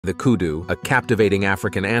The kudu, a captivating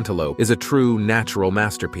African antelope, is a true natural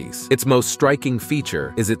masterpiece. Its most striking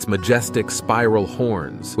feature is its majestic spiral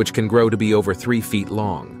horns, which can grow to be over 3 feet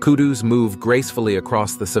long. Kudus move gracefully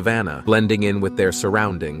across the savanna, blending in with their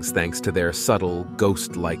surroundings thanks to their subtle,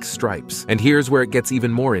 ghost-like stripes. And here's where it gets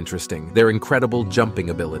even more interesting: their incredible jumping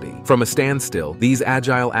ability. From a standstill, these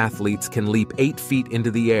agile athletes can leap 8 feet into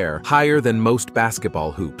the air, higher than most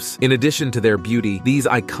basketball hoops. In addition to their beauty, these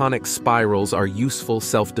iconic spirals are useful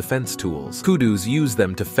self-defense tools. Kudus use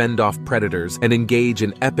them to fend off predators and engage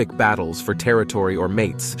in epic battles for territory or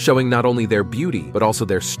mates, showing not only their beauty, but also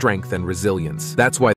their strength and resilience. That's why